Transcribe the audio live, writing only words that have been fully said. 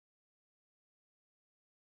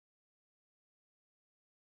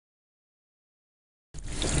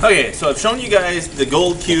Okay, so I've shown you guys the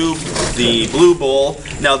gold cube, the blue bowl.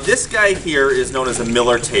 Now this guy here is known as a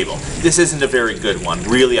Miller table. This isn't a very good one.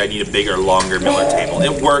 Really, I need a bigger, longer Miller table.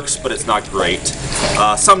 It works, but it's not great.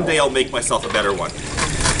 Someday I'll make myself a better one.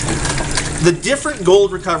 The different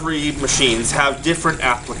gold recovery machines have different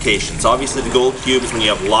applications. Obviously the gold cube is when you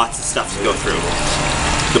have lots of stuff to go through.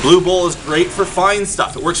 The blue bowl is great for fine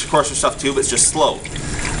stuff. It works of course for stuff too, but it's just slow.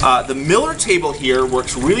 The Miller table here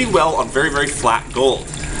works really well on very, very flat gold.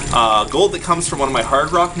 Gold that comes from one of my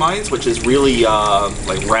hard rock mines, which is really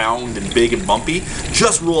like round and big and bumpy,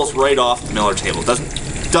 just rolls right off the Miller table.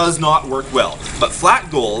 Does not work well. But flat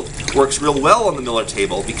gold works real well on the Miller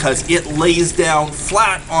table because it lays down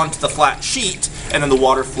flat onto the flat sheet and then the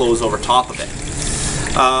water flows over top of it.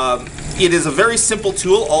 It is a very simple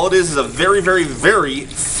tool. All it is a very, very, very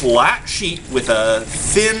flat sheet with a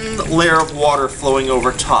thin layer of water flowing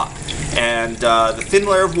over top. And the thin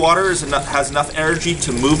layer of water has enough energy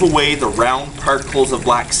to move away the round particles of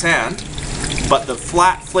black sand, but the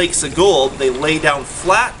flat flakes of gold, they lay down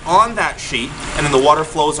flat on that sheet, and then the water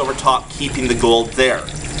flows over top, keeping the gold there.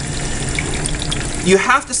 You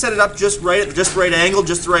have to set it up just right, at just the right angle,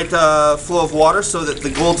 just the right flow of water, so that the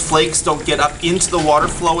gold flakes don't get up into the water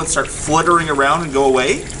flow and start flittering around and go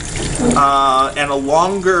away. And a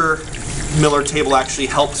longer Miller table actually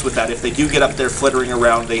helps with that. If they do get up there flittering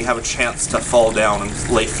around, they have a chance to fall down and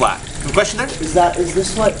lay flat. Any question there? Is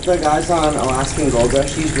this what the guys on Alaskan Gold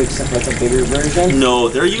Rush use, except like a bigger version? No,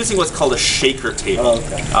 they're using what's called a shaker table,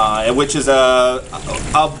 which is a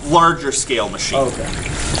larger scale machine. Okay.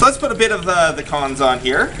 So let's put a bit of the cons on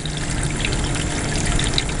here.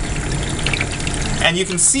 And you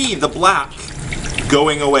can see the black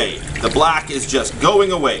going away. The black is just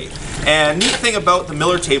going away. And neat thing about the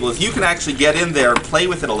Miller table is you can actually get in there and play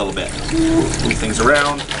with it a little bit. Move things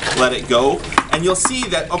around, let it go, and you'll see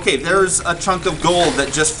that, okay, there's a chunk of gold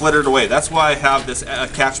that just flittered away. That's why I have this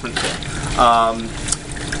attachment pin.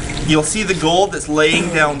 You'll see the gold that's laying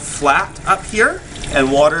down flat up here,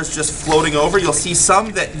 and water's just floating over. You'll see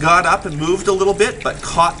some that got up and moved a little bit, but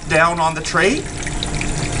caught down on the tray.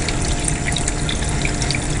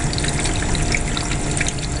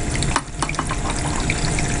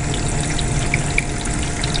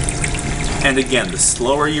 And again, the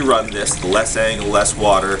slower you run this, the less angle, less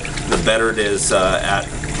water, the better it is at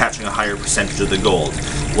catching a higher percentage of the gold.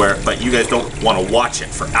 But you guys don't want to watch it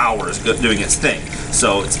for hours doing its thing.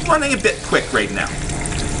 So it's running a bit quick right now.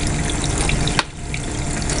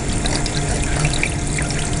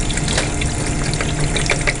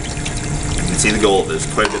 You can see the gold,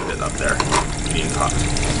 there's quite a bit of it up there being caught.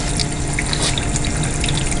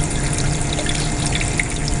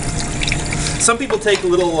 Some people take a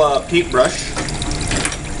little paintbrush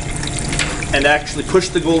and actually push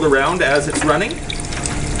the gold around as it's running,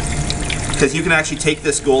 because you can actually take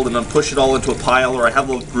this gold and then push it all into a pile, or I have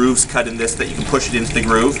little grooves cut in this that you can push it into the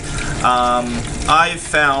groove. I've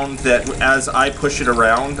found that as I push it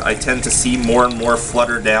around, I tend to see more and more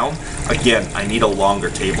flutter down. Again, I need a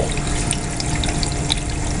longer table.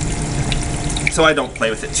 So I don't play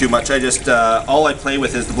with it too much. I just, all I play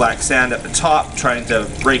with is the black sand at the top, trying to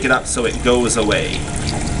break it up so it goes away.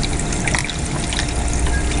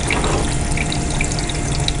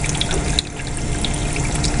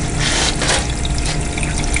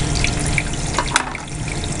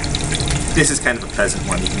 This is kind of a pleasant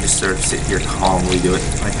one. You can just sort of sit here calmly do it.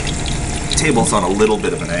 My table's on a little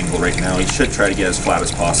bit of an angle right now. You should try to get as flat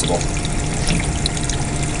as possible.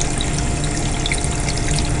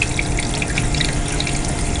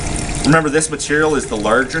 Remember, this material is the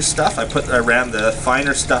larger stuff. I ran the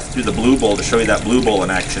finer stuff through the blue bowl to show you that blue bowl in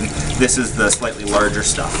action. This is the slightly larger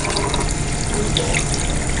stuff.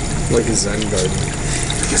 Like a Zen garden.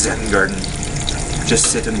 Like a Zen garden.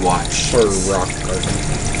 Just sit and watch. Or a rock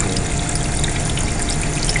garden.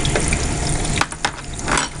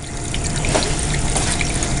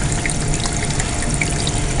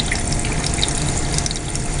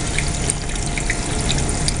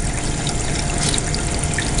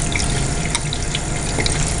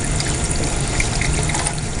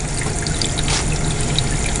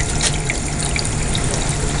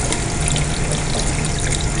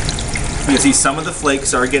 You see some of the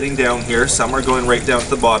flakes are getting down here, some are going right down to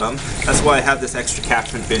the bottom. That's why I have this extra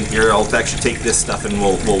catchment bin here. I'll actually take this stuff and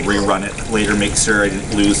we'll rerun it later, make sure I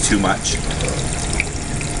didn't lose too much.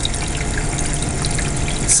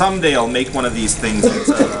 Someday I'll make one of these things that's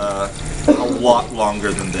a lot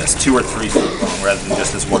longer than this, 2 or 3 feet long rather than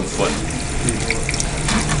just this 1 foot.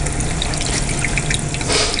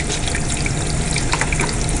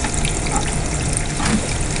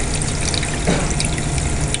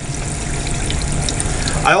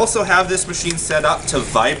 I also have this machine set up to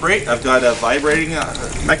vibrate. I've got a vibrating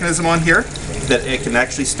mechanism on here that it can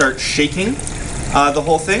actually start shaking the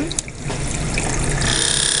whole thing.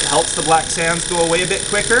 It helps the black sands go away a bit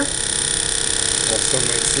quicker. Also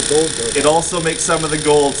makes the gold go down. It also makes some of the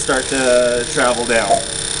gold start to travel down.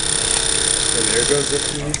 And there goes a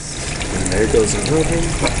piece. And there goes another.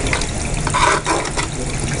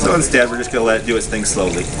 So instead, we're just going to let it do its thing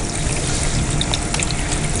slowly.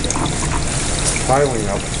 Piling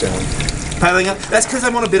up down. Piling up. That's because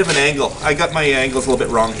I'm on a bit of an angle. I got my angles a little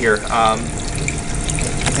bit wrong here.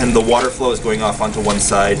 And the water flow is going off onto one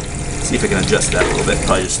side. See if I can adjust that a little bit.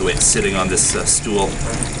 Probably just the way it's sitting on this stool.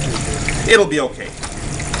 It'll be okay.